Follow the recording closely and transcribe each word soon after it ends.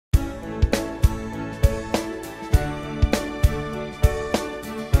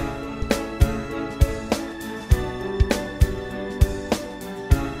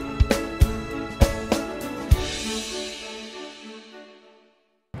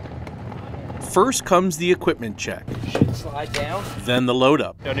First comes the equipment check. Should slide down. Then the load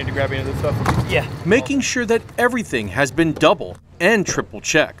up. Don't need to grab any of this stuff? Yeah. Making sure that everything has been double and triple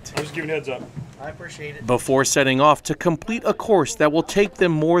checked. I'm just giving heads up. I appreciate it. Before setting off to complete a course that will take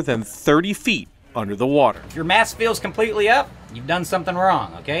them more than 30 feet under the water. If your mask feels completely up, you've done something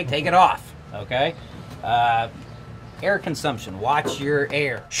wrong, okay? Take it off, okay? Air consumption, watch your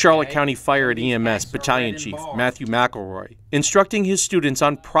air. Charlotte County Fire and EMS Battalion Chief Matthew Mcelroy instructing his students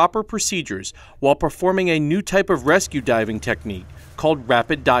on proper procedures while performing a new type of rescue diving technique called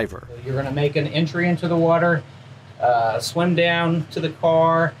rapid diver. You're gonna make an entry into the water, swim down to the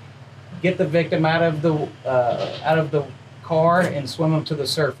car, get the victim out of the car and swim them to the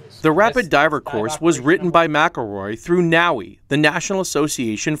surface. The rapid diver course was written by Mcelroy through NAUI, the National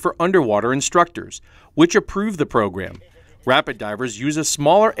Association for Underwater Instructors, which approved the program. Rapid divers use a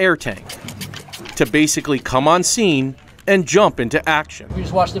smaller air tank to basically come on scene and jump into action. We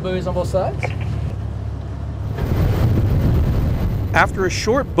just watch the buoys on both sides. After a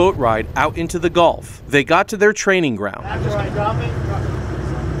short boat ride out into the Gulf, they got to their training ground.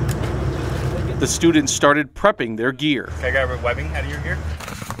 The students started prepping their gear. Can I grab webbing out of your gear?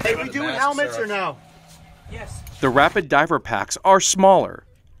 Hey, we doing helmets or no? Yes. The rapid diver packs are smaller,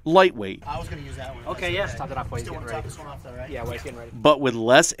 lightweight, I was going to use that one. Okay, yes. Top it off while he's Still getting want to top ready. this one off though, right? Yeah, while he's getting ready. but with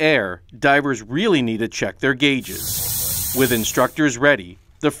less air, divers really need to check their gauges. With instructors ready,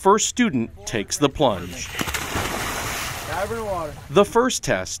 the first student takes the plunge. Dive in the water. The first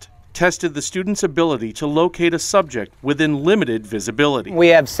test tested the student's ability to locate a subject within limited visibility. We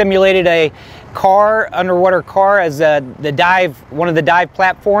have simulated a car, underwater car, as one of the dive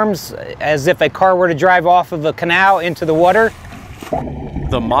platforms, as if a car were to drive off of a canal into the water.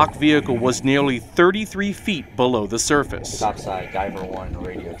 The mock vehicle was nearly 33 feet below the surface. Topside, diver 1,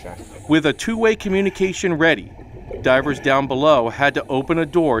 radio check. With a two-way communication ready, divers down below had to open a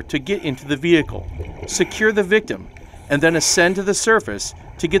door to get into the vehicle, secure the victim, and then ascend to the surface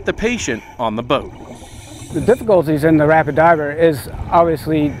to get the patient on the boat. The difficulties in the rapid diver is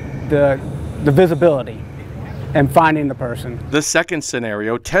obviously the visibility and finding the person. The second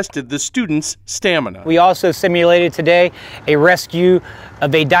scenario tested the student's stamina. We also simulated today a rescue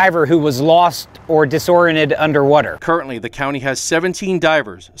of a diver who was lost or disoriented underwater. Currently, the county has 17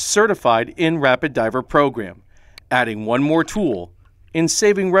 divers certified in Rapid Diver program, adding one more tool in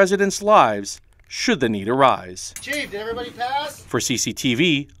saving residents' lives should the need arise. Chief, did everybody pass? For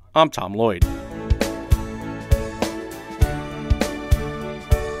CCTV, I'm Tom Lloyd.